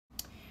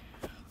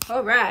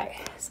All right.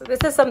 So this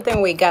is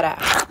something we gotta,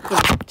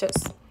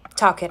 just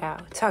talk it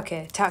out, talk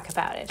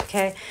about it.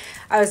 Okay.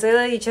 I was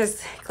literally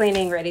just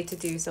cleaning, ready to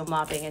do some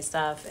mopping and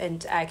stuff,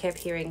 and I kept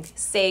hearing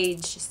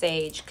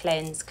sage,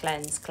 cleanse.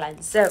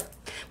 So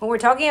when we're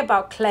talking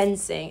about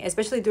cleansing,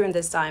 especially during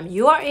this time,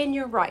 you are in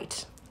your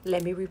right.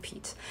 Let me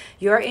repeat.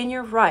 You're in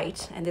your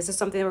right, and this is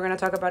something we're going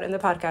to talk about in the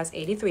podcast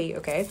 83,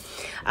 okay?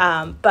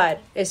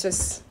 But it's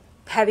just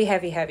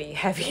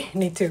heavy.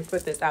 Need to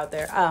put this out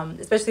there,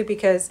 especially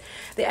because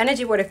the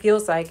energy, what it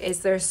feels like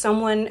is there's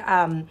someone,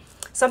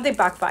 something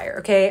backfire,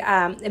 okay?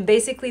 And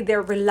basically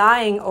they're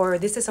relying, or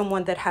this is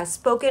someone that has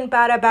spoken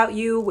bad about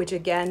you, which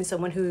again,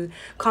 someone who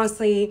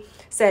constantly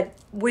said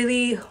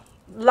really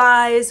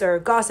lies or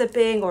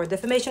gossiping or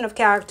defamation of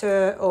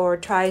character or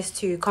tries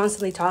to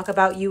constantly talk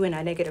about you in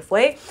a negative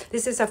way.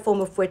 This is a form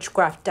of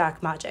witchcraft,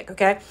 dark magic,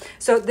 okay?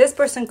 So this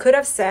person could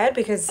have said,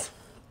 because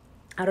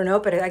I don't know,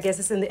 but I guess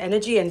it's in the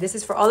energy, and this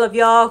is for all of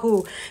y'all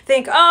who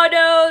think, oh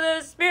no,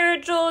 the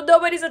spiritual,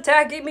 nobody's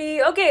attacking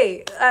me.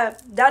 Okay,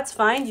 that's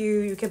fine.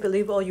 You can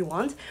believe all you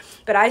want,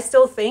 but I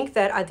still think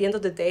that at the end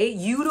of the day,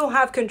 you don't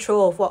have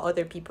control of what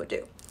other people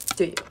do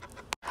you?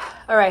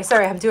 All right,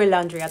 sorry, I'm doing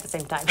laundry at the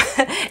same time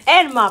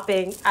and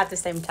mopping at the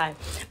same time.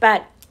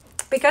 But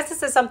because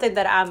this is something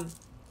that I'm,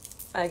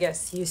 I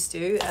guess, used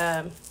to,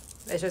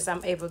 it's just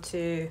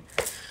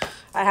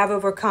I have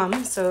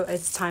overcome, so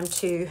it's time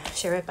to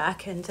share it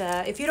back. And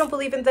if you don't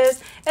believe in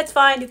this, it's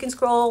fine. You can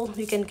scroll,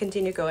 you can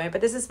continue going. But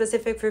this is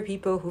specific for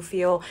people who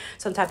feel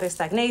some type of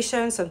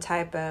stagnation, some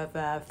type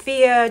of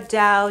fear,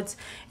 doubt,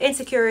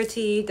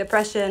 insecurity,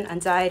 depression,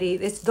 anxiety.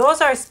 Those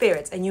are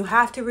spirits, and you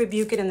have to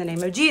rebuke it in the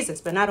name of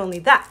Jesus. But not only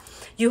that,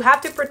 you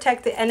have to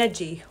protect the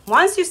energy.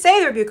 Once you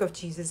say the rebuke of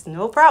Jesus,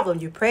 no problem.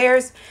 Your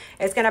prayers,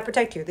 it's going to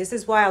protect you. This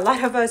is why a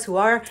lot of us who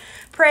are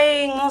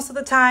praying most of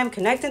the time,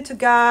 connecting to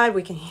God,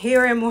 we can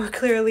hear him more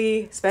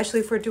clearly,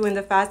 especially if we're doing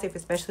the fast,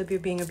 especially if you're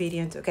being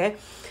obedient, okay?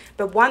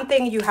 But one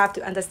thing you have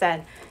to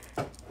understand,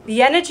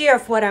 the energy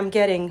of what I'm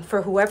getting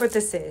for whoever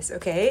this is,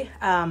 okay,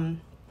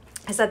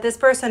 is that this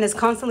person is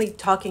constantly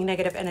talking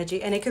negative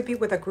energy, and it could be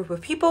with a group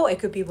of people, it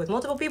could be with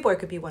multiple people, it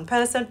could be one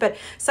person, but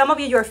some of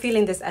you're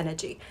feeling this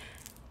energy.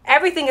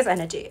 Everything is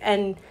energy,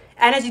 and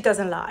energy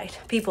doesn't lie.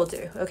 People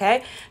do,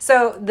 okay?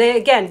 So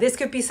again, this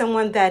could be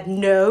someone that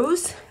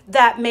knows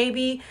that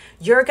maybe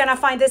you're gonna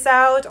find this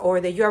out, or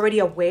that you're already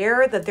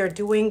aware that they're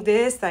doing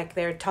this, like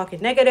they're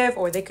talking negative,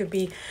 or they could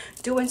be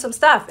doing some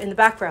stuff in the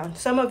background.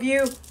 Some of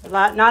you,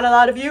 not a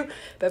lot of you,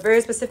 but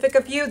very specific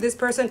of you, this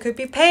person could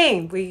be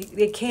paying.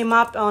 It came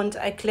up on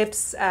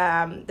Eclipse,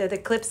 the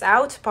Eclipse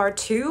Out part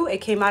 2.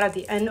 It came out at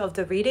the end of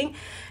the reading.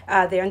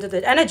 They're under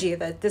the energy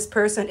that this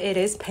person, it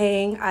is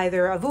paying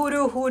either a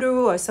voodoo,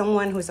 hoodoo, or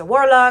someone who's a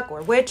warlock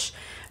or witch,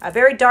 a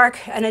very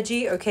dark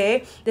energy,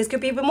 okay? This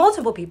could be with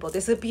multiple people.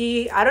 This could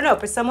be, I don't know,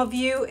 but some of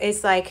you,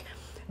 it's like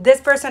this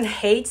person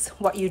hates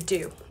what you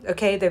do,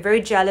 okay? They're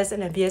very jealous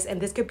and envious, and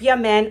this could be a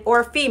man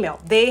or a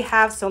female. They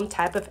have some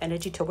type of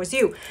energy towards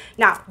you.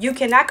 Now, you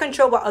cannot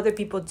control what other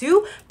people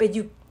do, but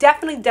you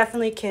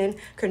definitely can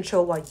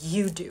control what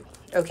you do,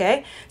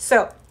 okay?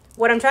 So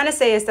what I'm trying to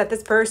say is that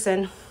this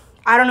person,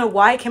 I don't know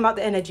why it came out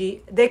the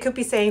energy. They could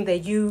be saying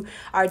that you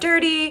are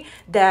dirty,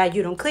 that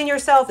you don't clean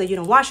yourself, that you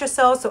don't wash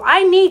yourself. So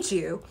I need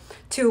you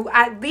to,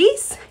 at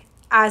least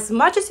as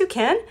much as you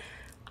can.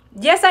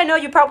 Yes, I know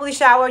you probably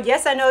shower.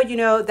 Yes, I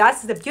know,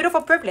 that's the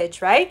beautiful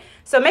privilege, right?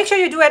 So make sure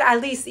you do it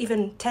at least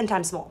even 10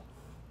 times more.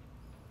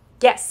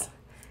 Yes.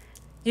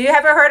 You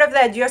ever heard of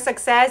that? Your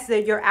success,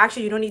 that your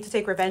action, you don't need to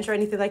take revenge or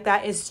anything like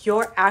that. It's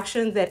your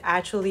action that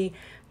actually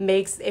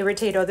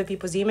irritate other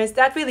people's demons.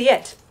 That's really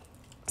it.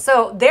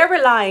 So they're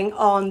relying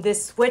on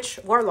this witch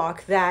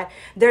warlock, that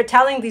they're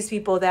telling these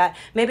people that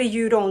maybe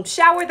you don't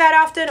shower that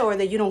often, or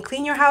that you don't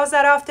clean your house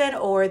that often,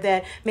 or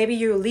that maybe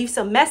you leave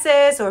some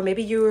messes, or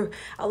maybe you're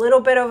a little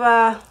bit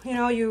of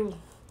you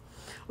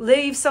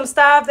leave some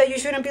stuff that you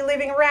shouldn't be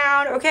leaving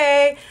around,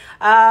 okay?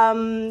 I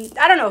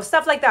don't know,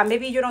 stuff like that.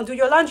 Maybe you don't do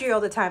your laundry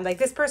all the time. Like,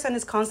 this person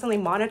is constantly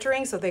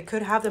monitoring, so they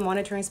could have the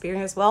monitoring spirit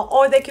as well,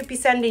 or they could be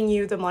sending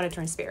you the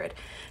monitoring spirit.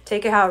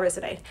 Take it how it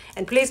resonates.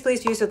 And please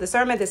use your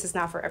discernment. This is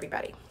not for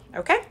everybody,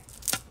 okay?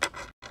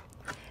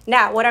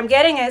 Now, what I'm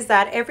getting is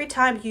that every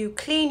time you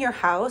clean your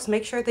house,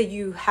 make sure that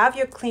you have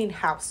your clean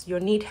house, your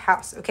neat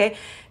house, okay?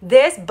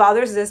 This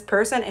bothers this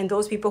person and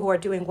those people who are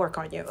doing work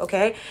on you,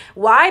 okay?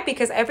 Why?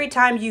 Because every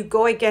time you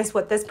go against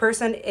what this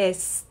person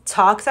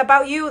talks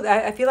about you,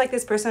 I feel like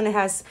this person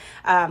has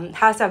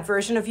a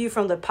version of you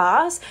from the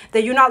past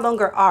that you no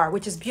longer are,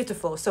 which is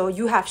beautiful. So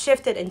you have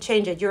shifted and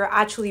changed it. You're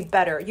actually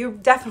better. You're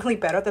definitely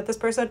better than this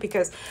person,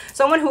 because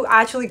someone who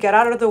actually get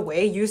out of the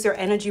way, use their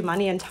energy,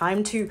 money, and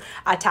time to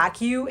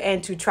attack you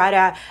and to try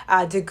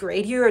to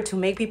degrade you, or to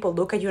make people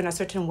look at you in a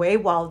certain way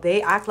while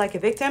they act like a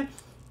victim,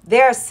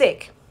 they're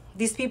sick.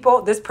 These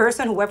people, this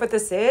person, whoever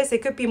this is,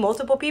 it could be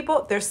multiple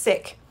people, they're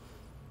sick.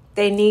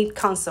 They need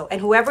counsel.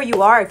 And whoever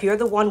you are, if you're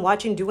the one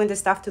watching, doing this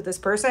stuff to this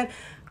person,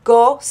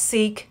 go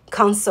seek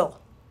counsel.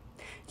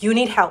 You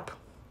need help,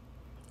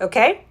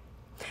 okay?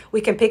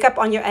 We can pick up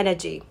on your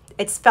energy.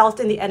 It's felt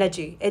in the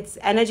energy.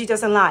 Energy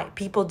doesn't lie.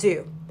 People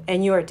do.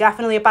 And you are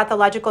definitely a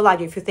pathological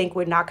liar if you think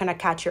we're not going to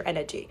catch your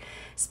energy,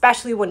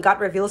 especially when God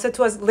reveals it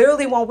to us,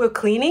 literally when we're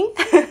cleaning.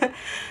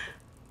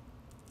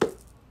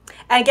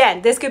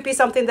 Again, this could be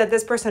something that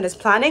this person is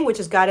planning, which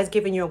is God has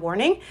given you a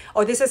warning,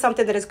 or this is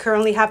something that is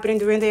currently happening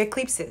during the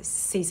eclipses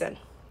season.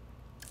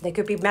 They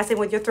could be messing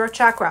with your throat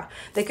chakra.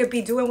 They could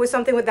be doing with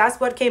something with, that's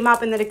what came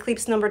up in the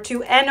eclipse number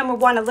 2 and number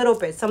 1 a little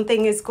bit.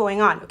 Something is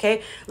going on,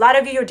 okay? A lot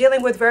of you are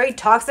dealing with very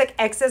toxic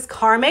exes,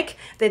 karmic,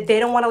 that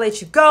they don't want to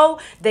let you go.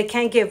 They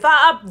can't give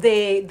up.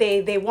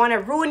 They want to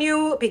ruin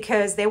you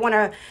because they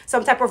want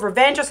some type of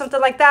revenge or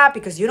something like that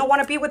because you don't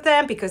want to be with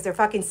them because they're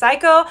fucking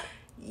psycho.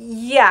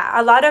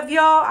 Yeah, a lot of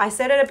y'all, I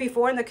said it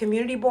before in the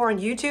community board on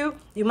YouTube,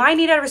 you might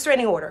need a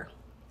restraining order.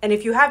 And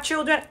if you have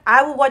children,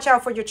 I will watch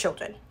out for your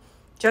children.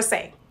 Just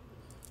saying.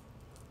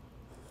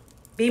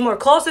 Be more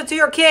closer to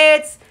your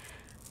kids.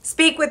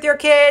 Speak with your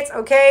kids,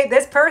 okay?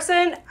 This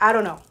person, I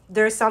don't know.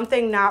 There's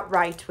something not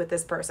right with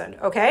this person,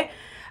 okay?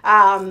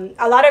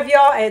 A lot of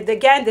y'all,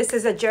 again, this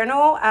is a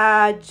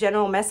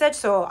general message.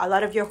 So a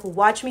lot of you who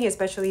watch me,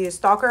 especially the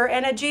stalker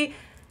energy,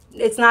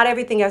 it's not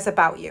everything else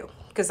about you.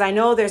 Because I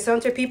know there's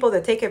some people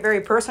that take it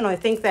very personal. I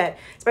think that,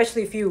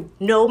 especially if you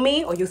know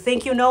me or you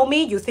think you know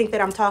me, you think that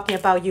I'm talking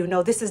about you.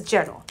 No, this is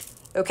general,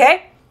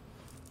 okay?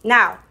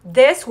 Now,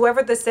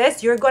 whoever this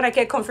is, you're going to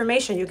get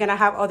confirmation. You're going to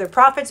have other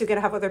prophets. You're going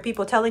to have other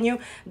people telling you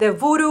the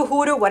voodoo,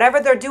 hoodoo,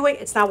 whatever they're doing,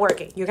 it's not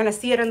working. You're going to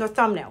see it in their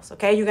thumbnails,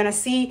 okay? You're going to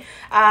see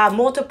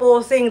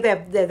multiple things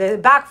that the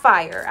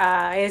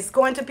backfire is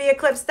going to be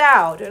eclipsed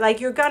out.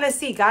 Like, you're going to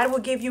see. God will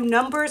give you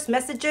numbers,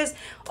 messages,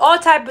 all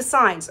type of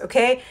signs,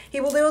 okay? He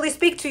will literally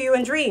speak to you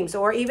in dreams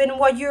or even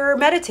while you're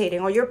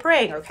meditating or you're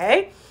praying,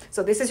 okay?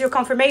 So this is your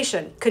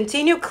confirmation.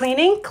 Continue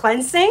cleaning,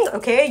 cleansing,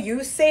 okay?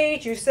 Use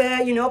sage,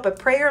 but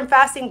prayer and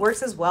fasting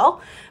works as well,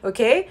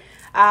 okay?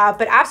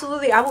 But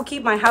absolutely, I will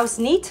keep my house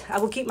neat. I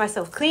will keep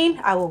myself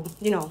clean. I will,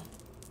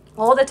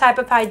 all the type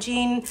of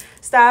hygiene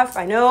stuff.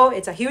 I know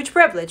it's a huge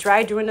privilege,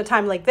 right? During a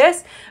time like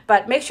this,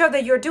 but make sure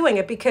that you're doing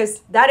it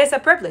because that is a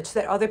privilege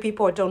that other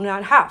people do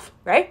not have,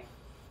 right?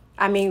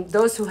 I mean,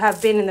 those who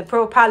have been in the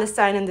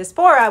pro-Palestine and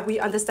diaspora, we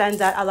understand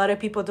that a lot of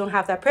people don't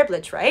have that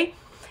privilege, right?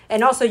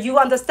 And also you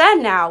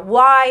understand now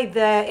why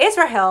the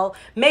Israel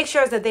makes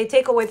sure that they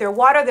take away their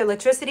water, their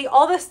electricity,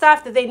 all the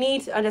stuff that they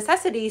need, a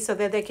necessity so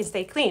that they can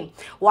stay clean.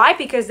 Why?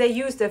 Because they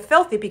use the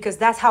filthy, because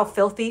that's how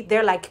filthy,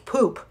 they're like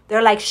poop.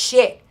 They're like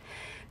shit.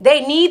 They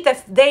need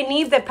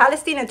the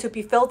Palestinian to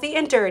be filthy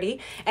and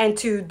dirty and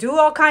to do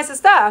all kinds of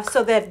stuff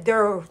so that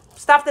their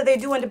stuff that they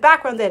do in the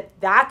background,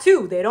 that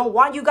too, they don't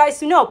want you guys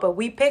to know, but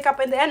we pick up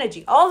in the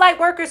energy. All light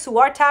workers who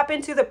are tapped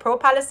into the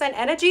pro-Palestine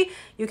energy,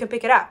 you can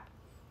pick it up.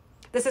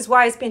 This is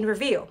why it's been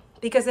revealed,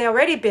 because they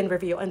already been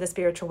revealed in the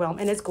spiritual realm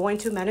and it's going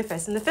to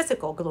manifest in the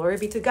physical. Glory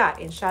be to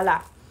God,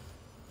 inshallah.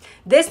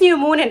 This new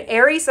moon in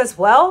Aries as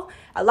well,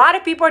 a lot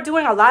of people are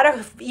doing a lot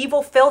of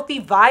evil, filthy,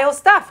 vile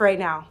stuff right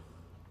now.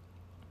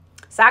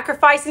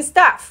 Sacrificing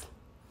stuff.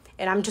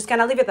 And I'm just going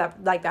to leave it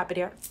like that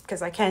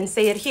because I can't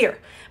say it here.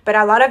 But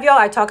a lot of y'all,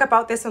 I talk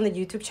about this on the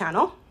YouTube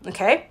channel,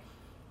 okay?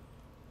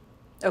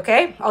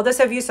 Okay, all those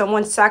of you,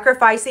 someone's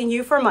sacrificing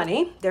you for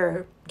money.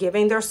 They're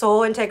giving their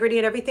soul, integrity,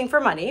 and everything for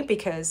money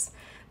because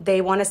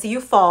they want to see you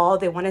fall.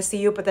 They want to see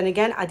you. But then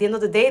again, at the end of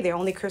the day, they're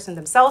only cursing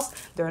themselves,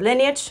 their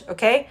lineage.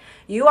 Okay,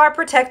 you are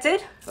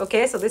protected.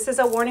 Okay, so this is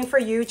a warning for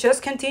you.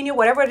 Just continue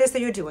whatever it is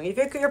that you're doing.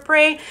 If you're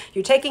praying,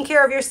 you're taking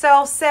care of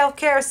yourself,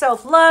 self-care,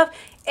 self-love.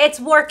 It's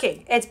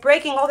working. It's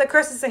breaking all the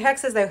curses and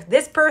hexes that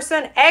this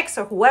person, ex,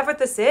 or whoever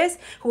this is,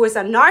 who is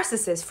a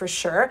narcissist for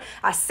sure,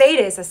 a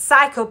sadist, a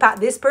psychopath,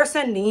 this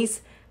person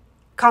needs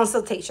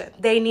consultation.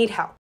 They need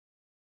help.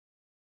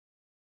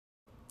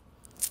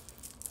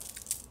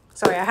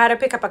 Sorry, I had to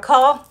pick up a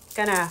call.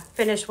 Gonna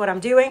finish what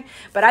I'm doing,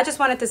 but I just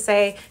wanted to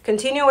say,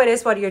 continue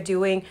what you're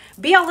doing.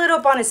 Be a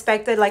little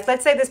unexpected. Like,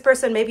 let's say this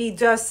person maybe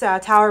does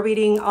tower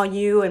reading on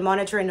you and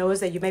monitor and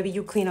knows that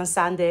you clean on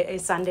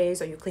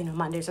Sundays or you clean on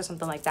Mondays or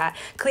something like that.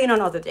 Clean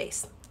on other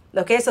days.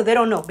 Okay, so they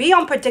don't know. Be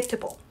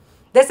unpredictable.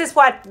 This is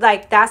what,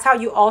 that's how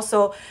you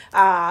also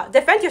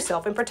defend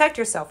yourself and protect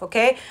yourself,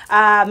 okay?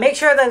 Make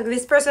sure that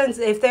this person,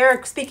 if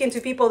they're speaking to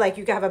people like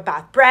you have a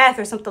bad breath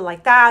or something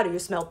like that, or you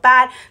smell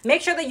bad,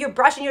 make sure that you're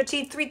brushing your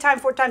teeth 3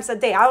 times, 4 times a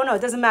day. I don't know,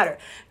 it doesn't matter.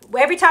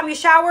 Every time you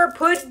shower,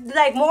 put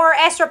more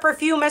extra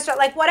perfume,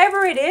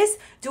 whatever it is,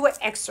 do it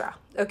extra,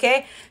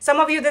 okay? Some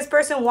of you, this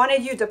person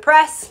wanted you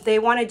depressed. They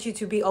wanted you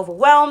to be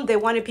overwhelmed. They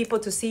wanted people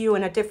to see you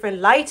in a different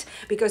light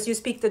because you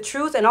speak the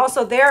truth. And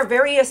also they're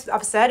very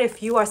upset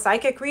if you are a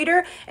psychic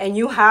reader and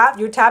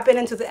you're tapping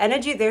into the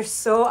energy. They're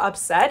so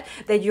upset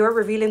that you're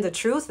revealing the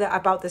truth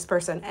about this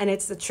person, and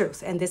it's the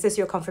truth. And this is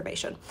your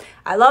confirmation.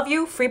 I love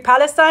you. Free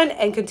Palestine,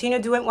 and continue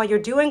doing what you're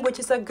doing, which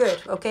is a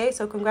good, okay?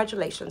 So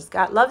congratulations.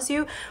 God loves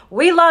you.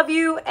 We love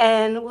you,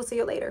 and we'll see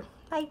you later.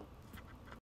 Bye.